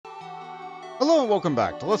Hello and welcome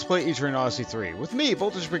back to Let's Play Etrian Odyssey III with me,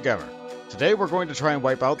 McGammar. Today we're going to try and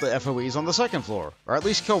wipe out the FOEs on the second floor, or at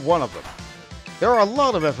least kill one of them. There are a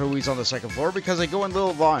lot of FOEs on the second floor because they go in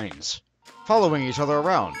little lines, following each other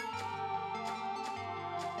around.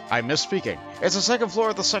 I'm misspeaking. It's the second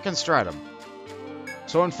floor of the second stratum.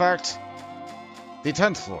 So in fact, the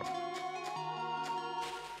 10th floor.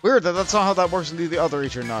 Weird that that's not how that works in the other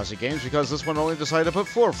Etrian Odyssey games, because this one only decided to put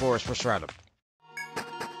 4 floors per stratum.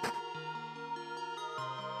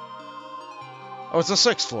 Oh, it's the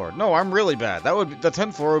 6th floor. No, I'm really bad. That would be, the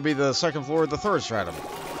 10th floor would be the 2nd floor of the 3rd stratum.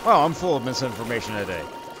 Wow, I'm full of misinformation today.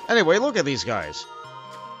 Anyway, look at these guys.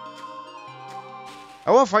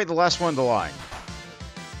 I want to fight the last one in the line.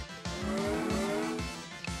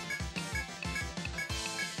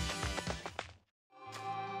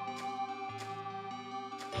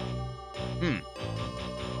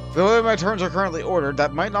 The way my turns are currently ordered,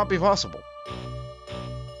 that might not be possible.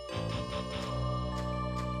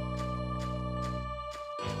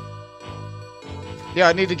 Yeah,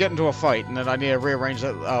 I need to get into a fight, and then I need to rearrange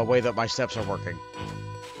the way that my steps are working.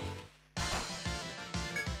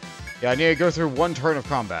 Yeah, I need to go through one turn of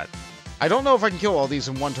combat. I don't know if I can kill all these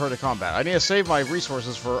in one turn of combat. I need to save my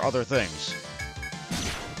resources for other things.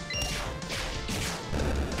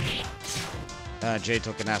 Jade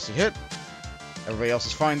took a nasty hit. Everybody else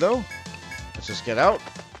is fine, though. Let's just get out.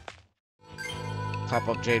 Top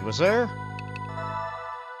up Jade was there.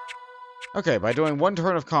 Okay, by doing one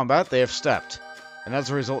turn of combat, they have stepped. And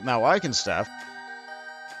as a result, now I can step.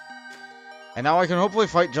 And now I can hopefully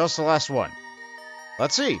fight just the last one.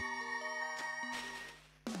 Let's see.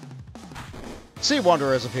 Sea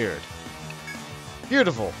Wanderer has appeared.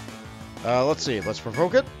 Beautiful. Let's see. Let's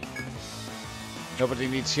provoke it. Nobody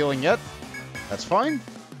needs healing yet. That's fine.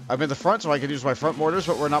 I'm in the front, so I can use my front mortars,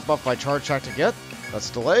 but we're not buffed by charge tactic yet.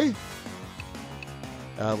 Let's delay.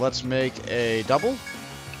 Let's make a double.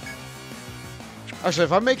 Actually,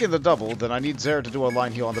 if I'm making the double, then I need Zare to do a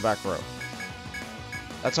line heal on the back row.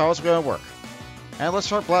 That's how it's going to work. And let's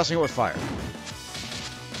start blasting it with fire.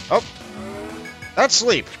 Oh! That's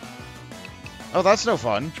sleep! Oh, that's no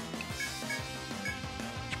fun.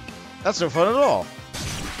 That's no fun at all.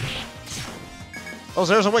 Oh,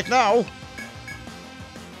 Zare's awake now!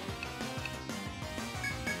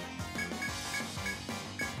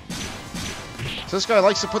 So this guy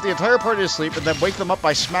likes to put the entire party to sleep and then wake them up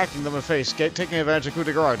by smacking them in the face, taking advantage of coup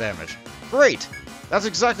de grace damage. Great! That's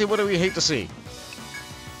exactly what we hate to see.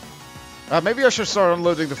 Maybe I should start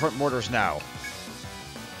unloading the front mortars now.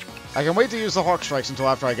 I can wait to use the Hawk Strikes until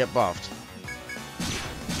after I get buffed.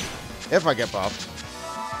 If I get buffed.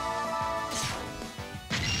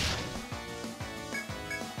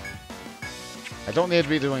 I don't need to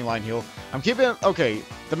be doing line heal. I'm keeping it... Okay,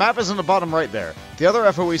 the map is in the bottom right there. The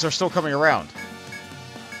other FOEs are still coming around.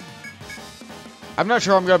 I'm not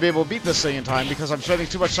sure I'm going to be able to beat this thing in time because I'm spending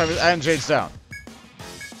too much time... And Jade's down.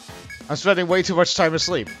 I'm spending way too much time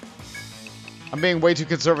asleep. I'm being way too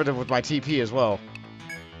conservative with my TP as well.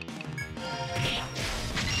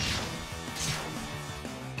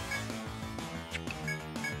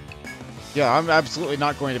 Yeah, I'm absolutely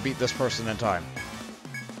not going to beat this person in time.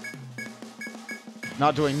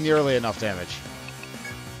 Not doing nearly enough damage.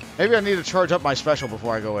 Maybe I need to charge up my special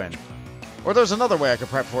before I go in. Or there's another way I could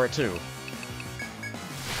prep for it too.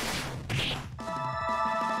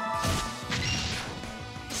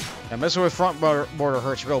 And messing with front mortar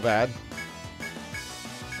hurts real bad.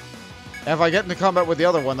 And if I get into combat with the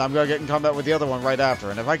other one, I'm going to get in combat with the other one right after.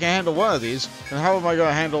 And if I can handle one of these, then how am I going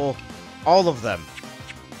to handle all of them?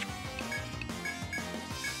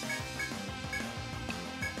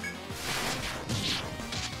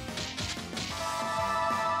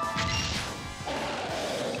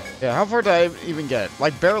 Yeah, how far did I even get?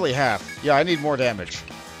 Like, barely half. Yeah, I need more damage.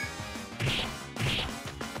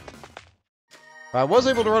 But I was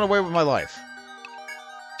able to run away with my life.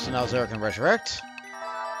 So now Zara can resurrect.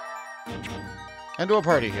 And do a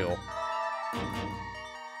party heal.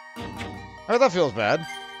 Alright, that feels bad.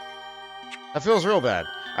 That feels real bad.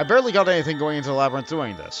 I barely got anything going into the labyrinth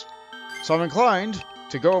doing this. So I'm inclined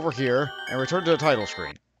to go over here and return to the title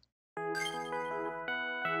screen.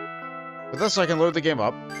 With this, I can load the game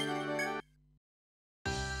up.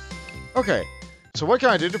 Okay, so what can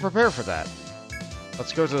I do to prepare for that?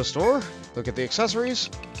 Let's go to the store, look at the accessories.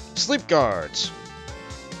 Sleep guards!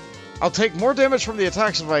 I'll take more damage from the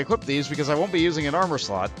attacks if I equip these because I won't be using an armor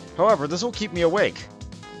slot. However, this will keep me awake.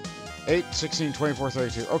 8, 16, 24,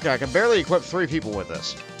 32. Okay, I can barely equip 3 people with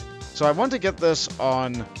this. So I want to get this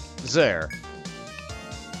on Zare.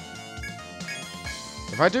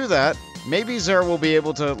 If I do that, maybe Zare will be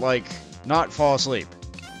able to, like, not fall asleep.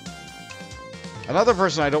 Another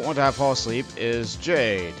person I don't want to have fall asleep is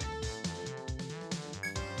Jade.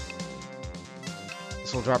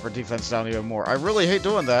 This will drop her defense down even more. I really hate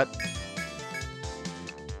doing that.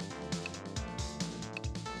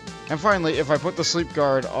 And finally, if I put the sleep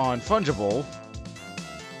guard on Fungible,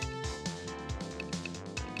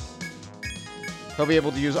 he'll be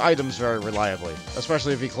able to use items very reliably,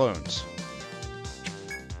 especially if he clones.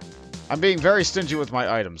 I'm being very stingy with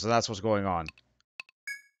my items, and that's what's going on.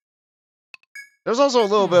 There's also a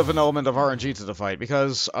little bit of an element of RNG to the fight,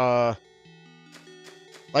 because, like,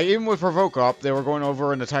 even with Provoke Up, they were going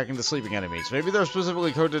over and attacking the sleeping enemies. Maybe they're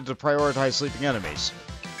specifically coded to prioritize sleeping enemies.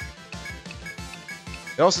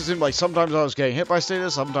 It also seemed like sometimes I was getting hit by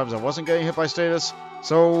status, sometimes I wasn't getting hit by status,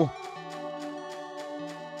 so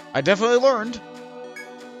I definitely learned.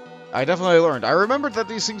 I remembered that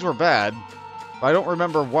these things were bad, but I don't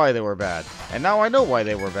remember why they were bad. And now I know why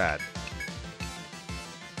they were bad.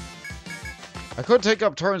 I could take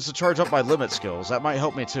up turns to charge up my limit skills. That might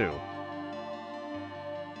help me too.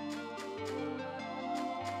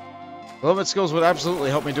 The limit skills would absolutely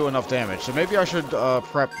help me do enough damage, so maybe I should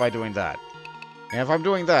prep by doing that. And if I'm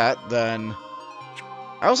doing that, then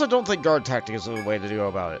I also don't think guard tactic is the way to go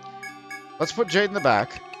about it. Let's put Jade in the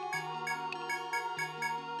back,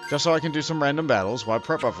 just so I can do some random battles while I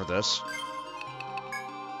prep up for this.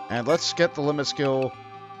 And let's get the limit skill.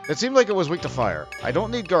 It seemed like it was weak to fire. I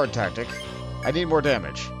don't need guard tactic. I need more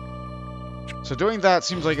damage. So doing that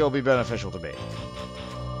seems like it'll be beneficial to me.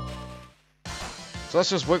 So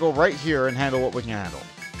let's just wiggle right here and handle what we can handle.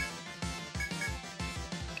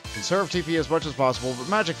 Conserve TP as much as possible, but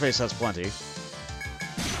Magic Face has plenty.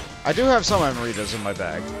 I do have some Amaritas in my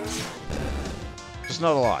bag. Just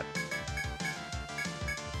not a lot.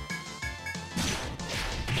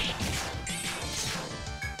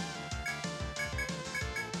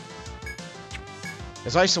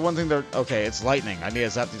 Is ice the one thing that... Okay, it's lightning. I need to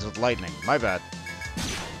zap these with lightning. My bad.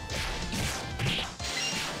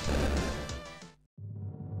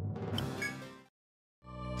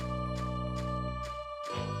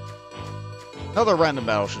 Another random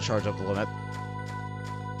battle should charge up the limit.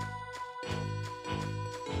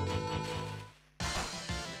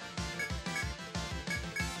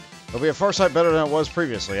 It'll be a Farsight better than it was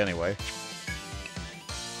previously, anyway.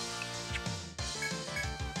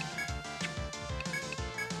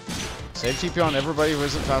 Save TP on everybody who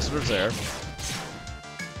isn't faster than there.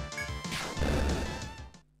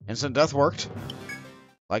 Instant death worked.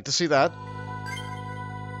 Like to see that.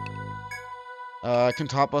 I can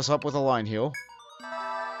top us up with a line heal.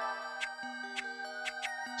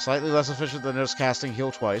 Slightly less efficient than just casting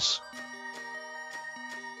heal twice.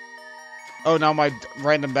 Oh, now my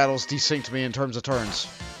random battles desynced me in terms of turns.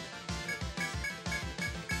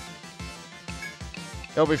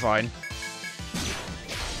 It'll be fine.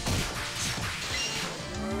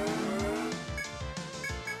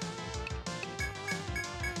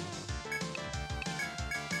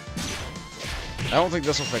 I don't think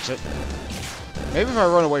this will fix it. Maybe if I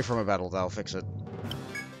run away from a battle, that'll fix it.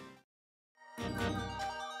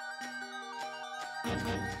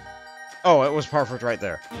 Oh, it was perfect right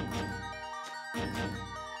there.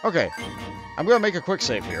 Okay. I'm gonna make a quick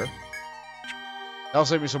save here. That'll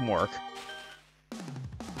save me some work.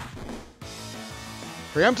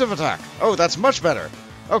 Preemptive attack. Oh, that's much better.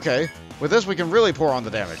 Okay. With this, we can really pour on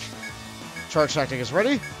the damage. Charge tactic is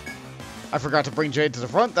ready. I forgot to bring Jade to the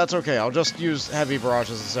front. That's okay. I'll just use heavy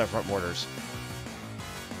barrages instead of front mortars.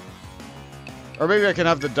 Or maybe I can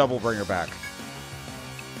have the double bring her back.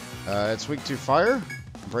 It's weak to fire.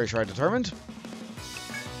 I'm pretty sure I determined.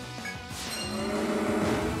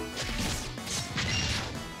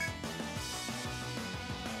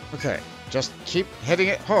 Okay. Just keep hitting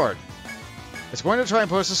it hard. It's going to try and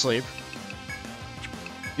put us to sleep.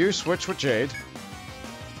 You switch with Jade.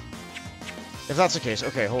 If that's the case,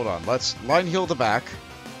 okay, hold on. Let's line heal the back.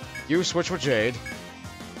 You switch with Jade.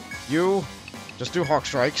 You just do Hawk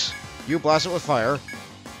Strikes. You blast it with fire.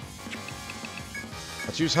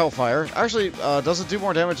 Let's use Hellfire. Actually, does it do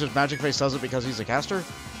more damage if Magic Face does it because he's a caster?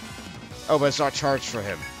 Oh, but it's not charged for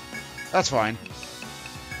him. That's fine.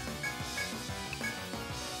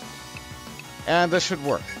 And this should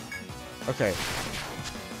work. Okay.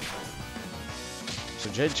 So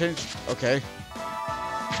Jade changed... Okay.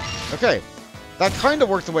 Okay. That kind of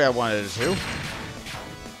worked the way I wanted it to.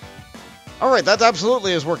 Alright, that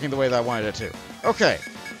absolutely is working the way that I wanted it to. Okay.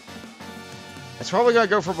 It's probably going to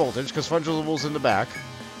go for voltage, because Fungible's in the back.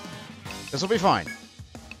 This will be fine.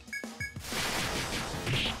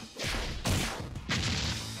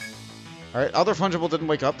 Alright, other Fungible didn't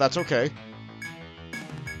wake up. That's okay.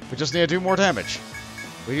 We just need to do more damage.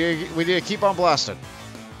 We need to keep on blasting.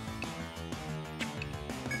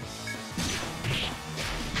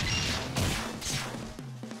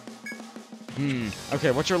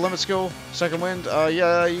 Okay, what's your limit skill? Second wind?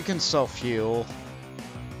 Yeah, you can self-heal.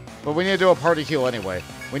 But we need to do a party heal anyway.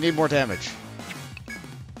 We need more damage.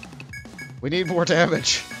 We need more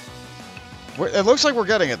damage. It looks like we're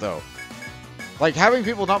getting it, though. Like, having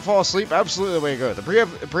people not fall asleep, absolutely the way to go. The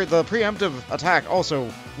preemptive attack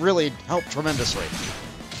also really helped tremendously.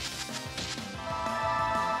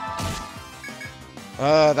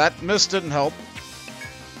 That miss didn't help.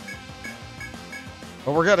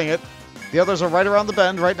 But we're getting it. The others are right around the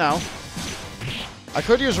bend right now. I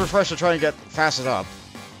could use refresh to try and get Facet up.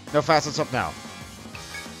 No, Facet's up now.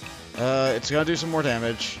 It's gonna do some more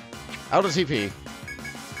damage. Out of TP.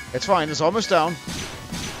 It's fine, it's almost down.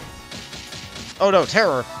 Oh no,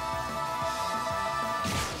 Terror.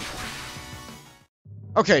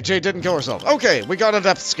 Okay, Jade didn't kill herself. Okay, we got a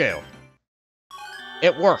depth scale.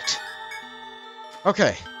 It worked.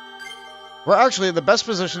 Okay. We're actually in the best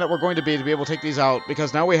position that we're going to be able to take these out,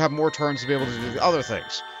 because now we have more turns to be able to do the other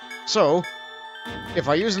things. So, if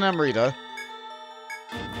I use an Amrita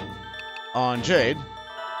on Jade,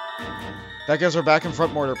 that gives her back in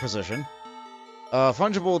front mortar position.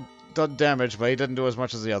 Fungible did damage, but he didn't do as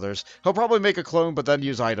much as the others. He'll probably make a clone, but then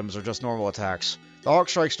use items or just normal attacks. The Hawk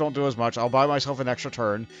Strikes don't do as much. I'll buy myself an extra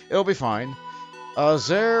turn. It'll be fine.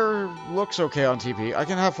 Zare looks okay on TP. I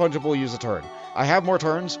can have Fungible use a turn. I have more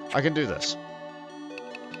turns. I can do this.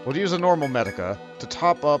 We'll use a normal Medica to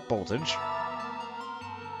top up voltage.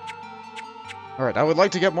 Alright, I would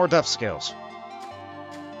like to get more depth scales.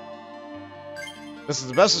 This is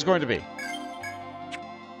the best it's going to be.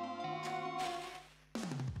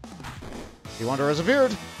 The Wanderer has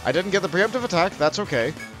appeared. I didn't get the preemptive attack. That's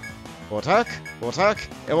okay. We'll attack,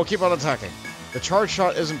 and we'll keep on attacking. The charge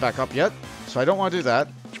shot isn't back up yet, so I don't want to do that.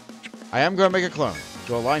 I am going to make a clone.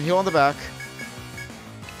 Do a line heal on the back.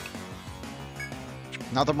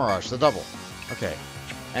 Not the Mirage, the double. Okay.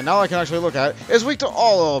 And now I can actually look at it. It's weak to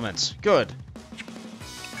all elements. Good.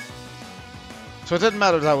 So it didn't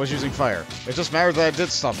matter that I was using fire. It just mattered that I did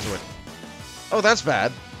stuff to it. Oh, that's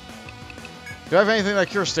bad. Do I have anything that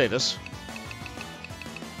cures status?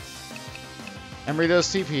 Amrita's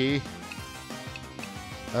TP.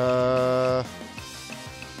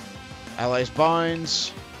 Allies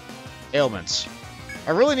binds. Ailments.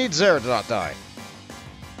 I really need Zare to not die.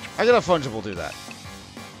 I got a Fungible do that.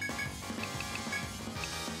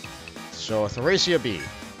 So, Thracia B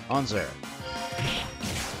on Zare.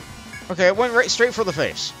 Okay, it went right straight for the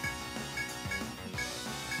face.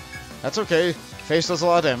 That's okay. Face does a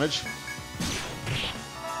lot of damage.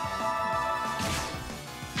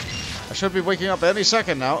 I should be waking up any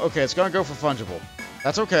second now. Okay, it's gonna go for Fungible.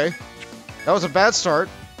 That's okay. That was a bad start.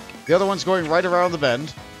 The other one's going right around the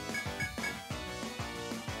bend.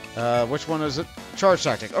 Which one is it? Charge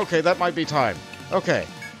Tactic. Okay, that might be time. Okay.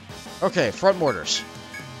 Okay, front mortars.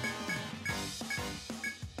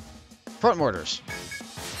 Front mortars.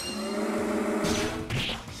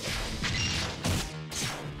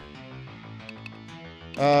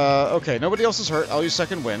 Okay, nobody else is hurt. I'll use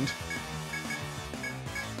second wind.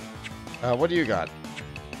 What do you got?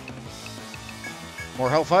 More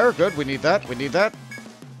Hellfire. Good, we need that. We need that.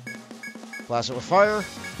 Blast it with fire.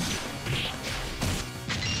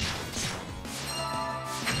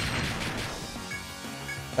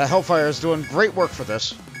 That Hellfire is doing great work for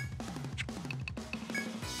this.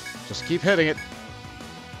 Just keep hitting it.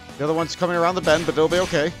 The other one's coming around the bend, but it'll be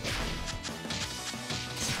okay.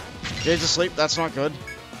 Jade's asleep. That's not good.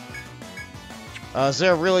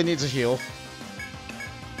 Zare really needs a heal.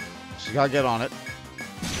 She's gotta get on it.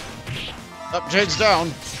 Up, Jade's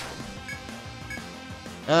down.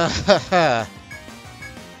 Alright,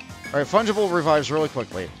 Fungible revives really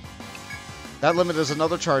quickly. That limit is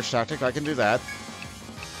another charge tactic. I can do that.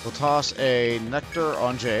 We'll toss a Nectar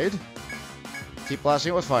on Jade. Keep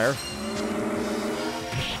blasting it with fire.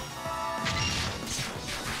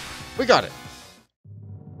 We got it.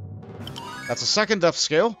 That's a second depth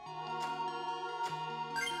scale.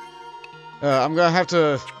 I'm gonna have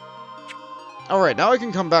to... Alright, now I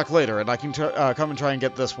can come back later, and I can come and try and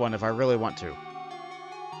get this one if I really want to.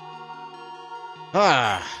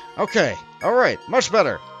 Ah, okay. Alright, much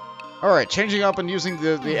better. Alright, changing up and using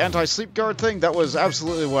the anti-sleep guard thing, that was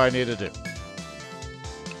absolutely what I needed to do.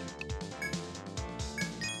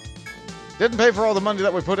 Didn't pay for all the money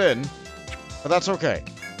that we put in, but that's okay.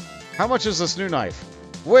 How much is this new knife?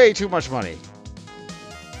 Way too much money.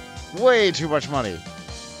 Way too much money.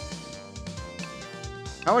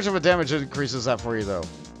 How much of a damage increase is that for you, though?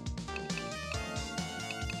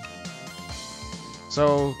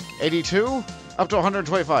 So, 82? Up to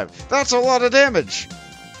 125. That's a lot of damage!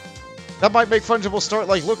 That might make Fungible start,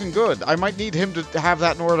 looking good. I might need him to have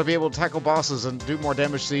that in order to be able to tackle bosses and do more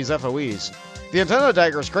damage to these FOEs. The antenna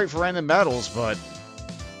dagger is great for random battles, but...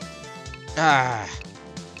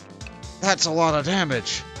 that's a lot of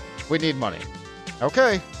damage. We need money.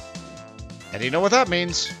 Okay. And you know what that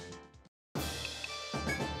means.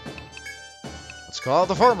 Let's call out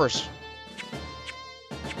the farmers.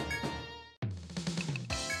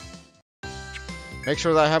 Make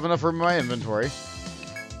sure that I have enough room in my inventory.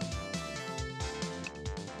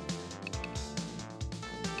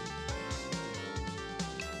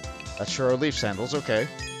 That's sure leaf sandals, okay.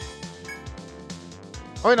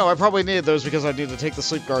 Oh, no, I probably needed those because I need to take the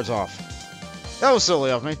sleep guards off. That was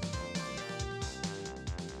silly of me.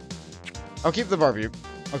 I'll keep the barbecue.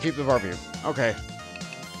 I'll keep the barbecue. Okay.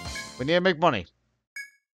 We need to make money.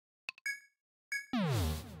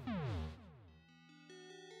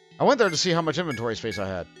 I went there to see how much inventory space I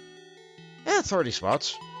had. Yeah, 30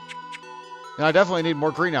 spots. And I definitely need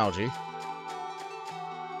more green algae.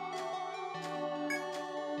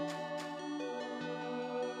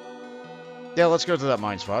 Yeah, let's go to that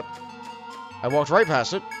mine spot. I walked right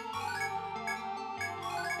past it.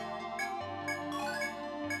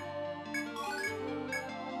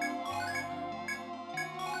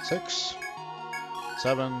 Six,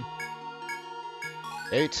 7,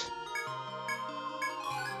 8,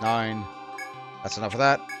 9. That's enough of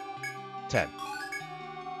that. 10.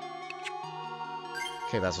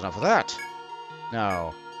 Okay, that's enough of that.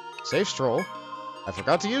 Now, safe stroll. I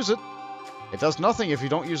forgot to use it. It does nothing if you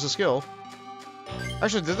don't use the skill.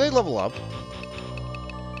 Actually, did they level up?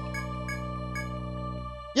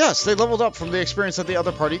 Yes, they leveled up from the experience that the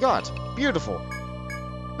other party got. Beautiful.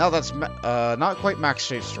 Now that's not quite max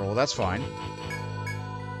safe stroll. That's fine.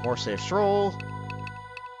 More safe stroll.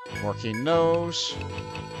 More keen nose.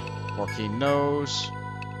 More keen nose.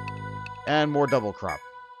 And more double crop.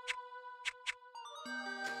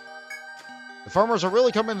 The farmers are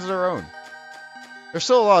really coming to their own. There's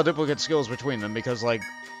still a lot of duplicate skills between them because, like,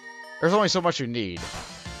 there's only so much you need.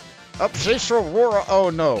 Up, safe stroll, roar. Oh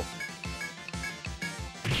no.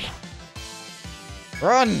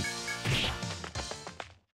 Run!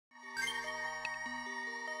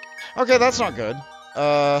 Okay, that's not good.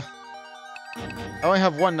 I only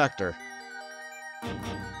have one nectar.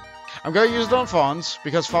 I'm gonna use it on Fawns,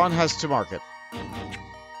 because Fawn has to market.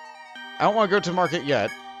 I don't want to go to market yet,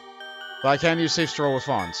 but I can use safe stroll with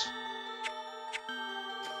Fawns.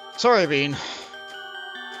 Sorry, Bean.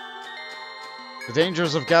 The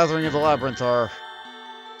dangers of gathering in the labyrinth are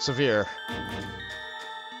severe.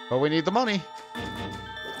 But we need the money.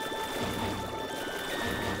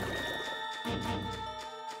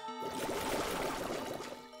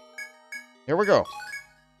 Here we go.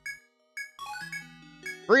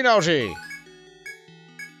 Green algae!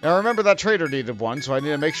 Now remember that trader needed one, so I need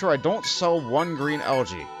to make sure I don't sell one green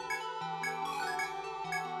algae.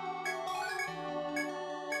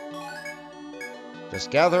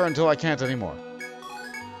 Just gather until I can't anymore.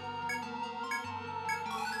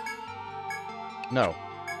 No.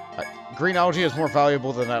 Green algae is more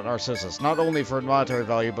valuable than that Narcissus. Not only for monetary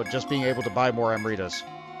value, but just being able to buy more Amritas.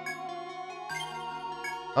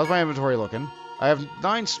 How's my inventory looking? I have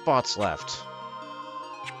 9 spots left.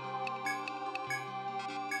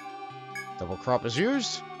 Double crop is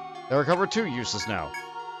used. They recover 2 uses now.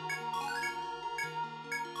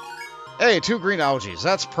 Hey, 2 green algae.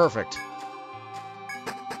 That's perfect.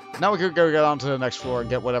 Now we could go get on to the next floor and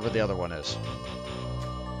get whatever the other one is.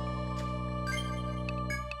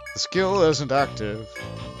 The skill isn't active.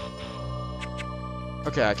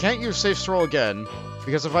 Okay, I can't use safe stroll again,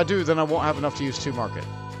 because if I do, then I won't have enough to use 2 market.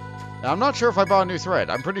 Now, I'm not sure if I bought a new thread.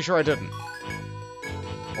 I'm pretty sure I didn't.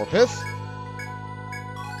 More pith.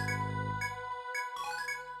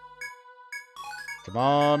 Come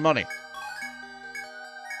on, money.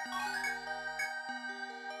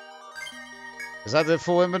 Is that the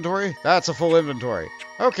full inventory? That's a full inventory.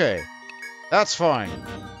 Okay. That's fine.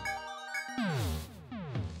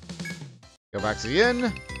 Go back to the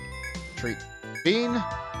inn. Treat Bean.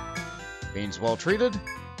 Bean's well treated.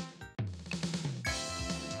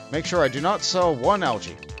 Make sure I do not sell 1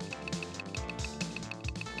 algae.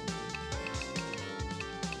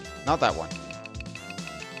 Not that one.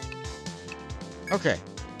 Okay.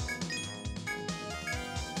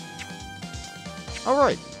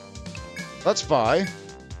 Alright. Let's buy,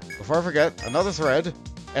 before I forget, another thread,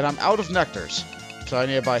 and I'm out of nectars. So I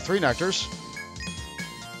need to buy 3 nectars.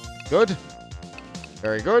 Good.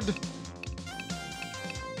 Very good.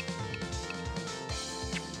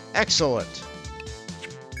 Excellent.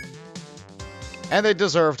 And they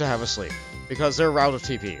deserve to have a sleep, because they're out of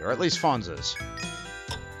TP, or at least Fonz is.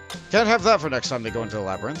 Can't have that for next time they go into the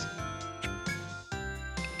labyrinth.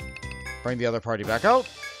 Bring the other party back out.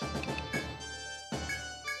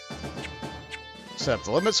 Set up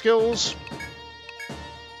the limit skills.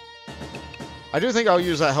 I do think I'll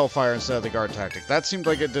use that Hellfire instead of the guard tactic. That seemed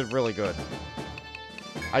like it did really good.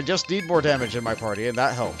 I just need more damage in my party, and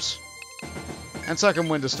that helps. And Second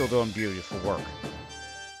Wind is still doing beautiful work.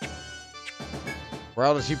 We're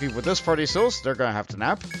out of TP with this party still, so they're gonna have to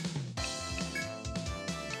nap.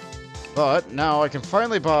 But now I can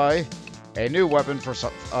finally buy a new weapon for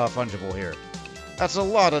Fungible here. That's a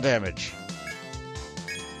lot of damage.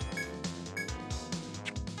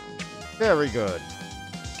 Very good.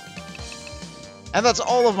 And that's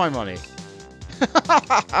all of my money.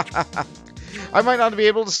 I might not be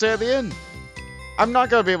able to stay at the inn. I'm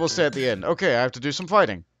not going to be able to stay at the inn. Okay, I have to do some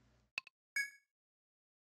fighting.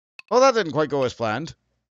 Well, that didn't quite go as planned.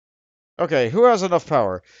 Okay, who has enough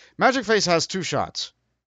power? Magic Face has 2 shots.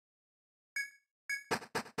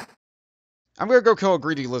 I'm going to go kill a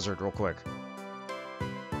greedy lizard real quick.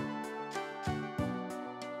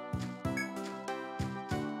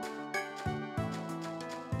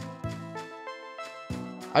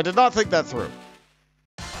 I did not think that through.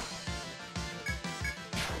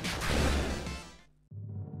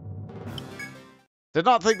 Did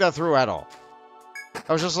not think that through at all.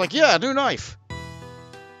 I was just like, yeah, new knife.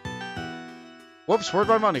 Whoops, where'd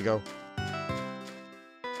my money go?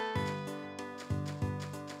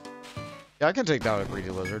 Yeah, I can take down a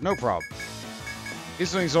greedy lizard, no problem.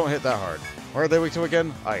 These things don't hit that hard. What are they weak to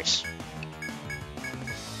again? Ice.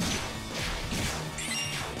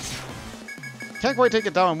 Can't quite take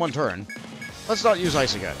it down in one turn. Let's not use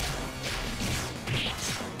ice again.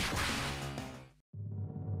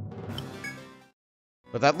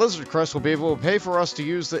 But that lizard crest will be able to pay for us to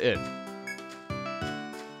use the inn.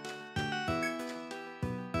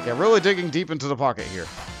 Yeah, really digging deep into the pocket here.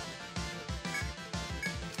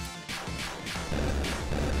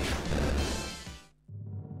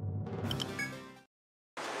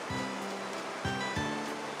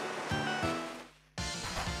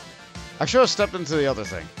 I should have stepped into the other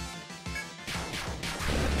thing.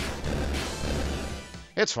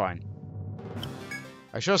 It's fine.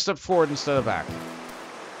 I should have stepped forward instead of back.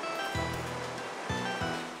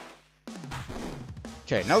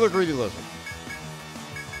 Okay, another greedy lizard.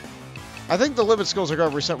 I think the limit skills are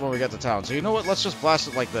going to reset when we get to town, so you know what? Let's just blast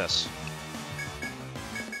it like this.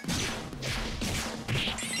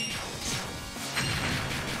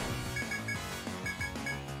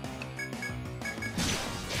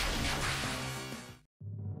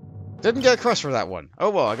 Didn't get a crest for that one. Oh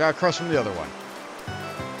well, I got a crest from the other one.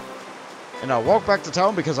 And I'll walk back to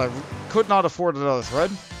town because I could not afford another thread.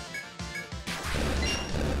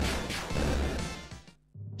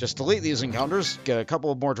 Just delete these encounters, get a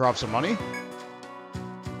couple of more drops of money.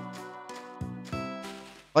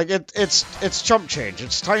 Like, it's chump change.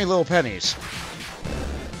 It's tiny little pennies.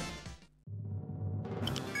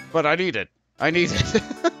 But I need it. I need it.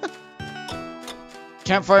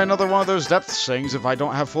 Can't find another one of those depths things if I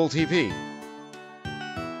don't have full TP.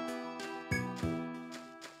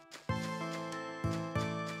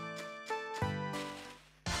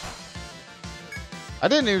 I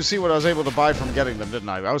didn't even see what I was able to buy from getting them, didn't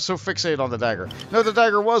I? I was so fixated on the dagger. No, the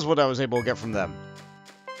dagger was what I was able to get from them.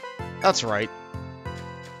 That's right.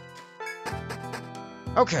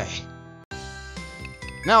 Okay.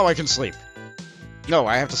 Now I can sleep. No,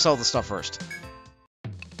 I have to sell the stuff first.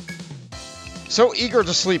 So eager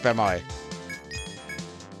to sleep, am I?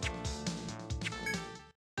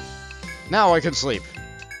 Now I can sleep.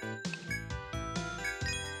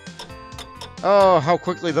 Oh, how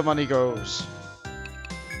quickly the money goes.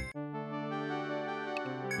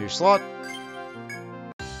 New slot.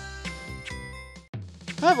 I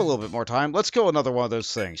have a little bit more time. Let's kill another one of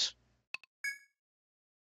those things.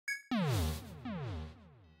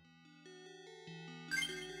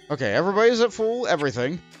 Okay, everybody's at full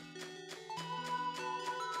everything.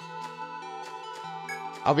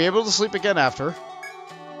 I'll be able to sleep again after.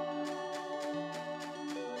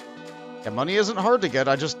 Yeah, money isn't hard to get,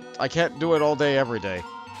 I can't do it all day, every day.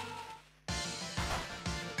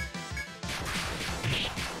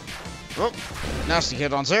 Oh, nasty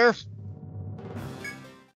hit on there.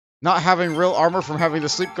 Not having real armor from having the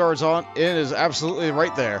sleep guards in is absolutely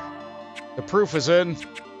right there. The proof is in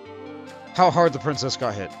how hard the princess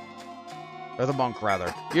got hit. Or the monk,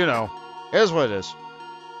 rather. You know, it is what it is.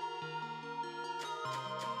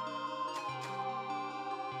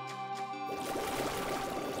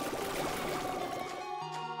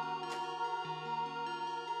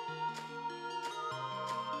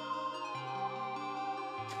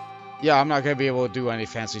 Yeah, I'm not going to be able to do any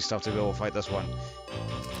fancy stuff to be able to fight this one.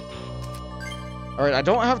 Alright, I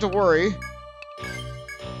don't have to worry.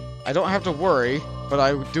 I don't have to worry, but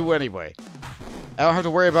I do anyway. I don't have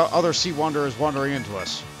to worry about other sea wanderers wandering into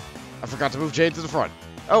us. I forgot to move Jade to the front.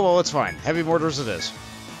 Oh, well, it's fine. Heavy mortars it is.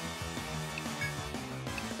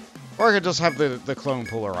 Or I could just have the clone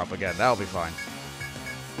pull her up again. That'll be fine.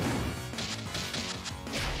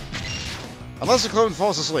 Unless the clone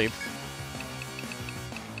falls asleep.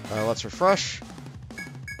 Let's refresh.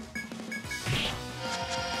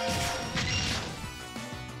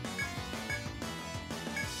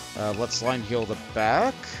 Let's line heal the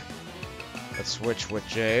back. Let's switch with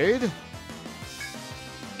Jade.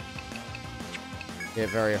 Hit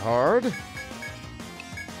very hard.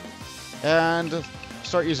 And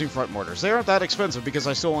start using front mortars. They aren't that expensive because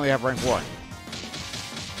I still only have rank 1.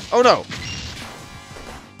 Oh no!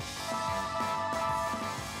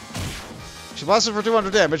 She blasted for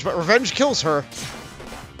 200 damage, but revenge kills her.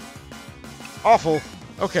 Awful.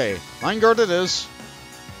 Okay, line guard it is.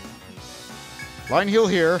 Line heal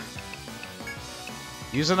here.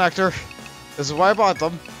 Use a nectar. This is why I bought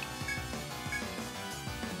them.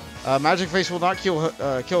 Magic Face will not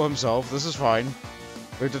kill himself. This is fine.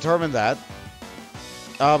 We've determined that.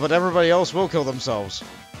 But everybody else will kill themselves.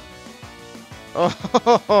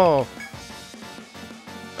 Oh,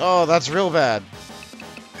 oh, that's real bad.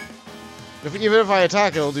 Even if I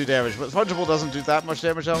attack, it'll do damage. But Fungible doesn't do that much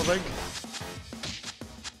damage, I don't think.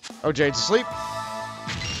 Oh, Jade's asleep.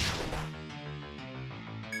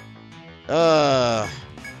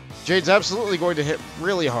 Jade's absolutely going to hit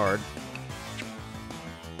really hard.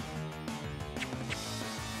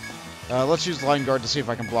 Let's use Line Guard to see if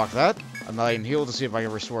I can block that. And Line Heal to see if I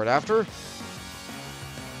can restore it after.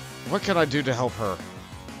 What can I do to help her?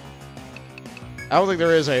 I don't think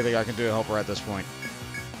there is anything I can do to help her at this point.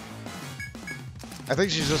 I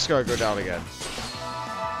think she's just gonna go down again.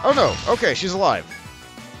 Oh no! Okay, she's alive.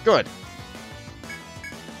 Good.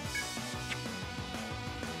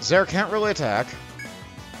 Zare can't really attack.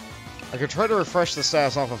 I could try to refresh the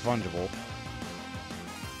status off of Fungible.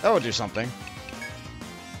 That would do something.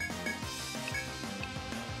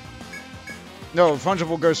 No,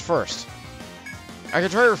 Fungible goes first. I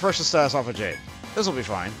could try to refresh the status off of Jade. This'll be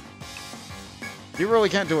fine. You really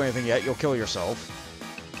can't do anything yet, you'll kill yourself.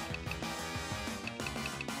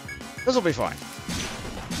 This'll be fine.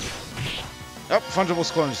 Oh,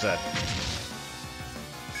 Fungible's clone's dead.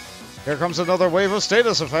 Here comes another wave of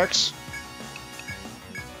status effects.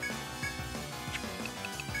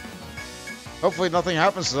 Hopefully nothing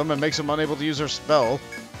happens to them and makes them unable to use their spell.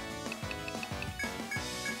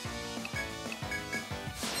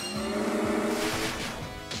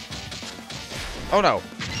 Oh no.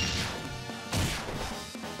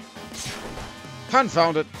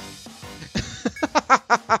 Confound it.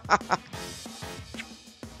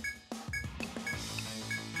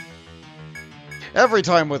 Every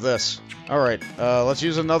time with this. Alright, let's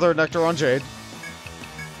use another Nectar on Jade.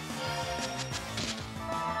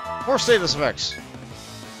 More status effects.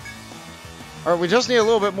 Alright, we just need a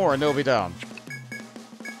little bit more and they'll be down.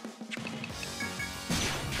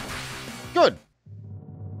 Good!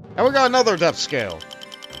 And we got another depth scale.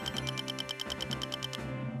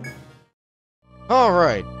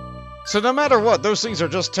 Alright. So no matter what, those things are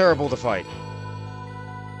just terrible to fight.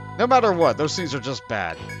 No matter what, those things are just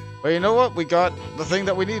bad. But you know what? We got the thing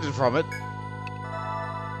that we needed from it.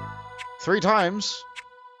 3 times.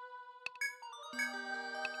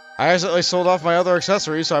 I accidentally sold off my other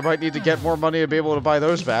accessories, so I might need to get more money to be able to buy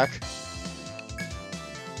those back.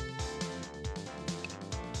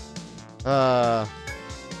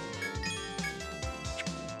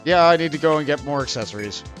 Yeah, I need to go and get more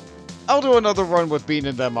accessories. I'll do another run with Bean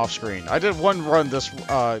and them off screen. I did one run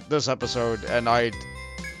this episode, and I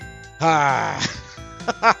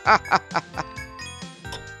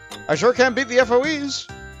sure can beat the FOEs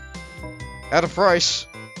at a price.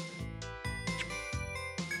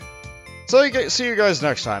 So see you guys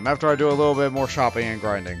next time after I do a little bit more shopping and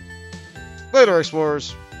grinding. Later,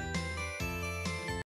 explorers.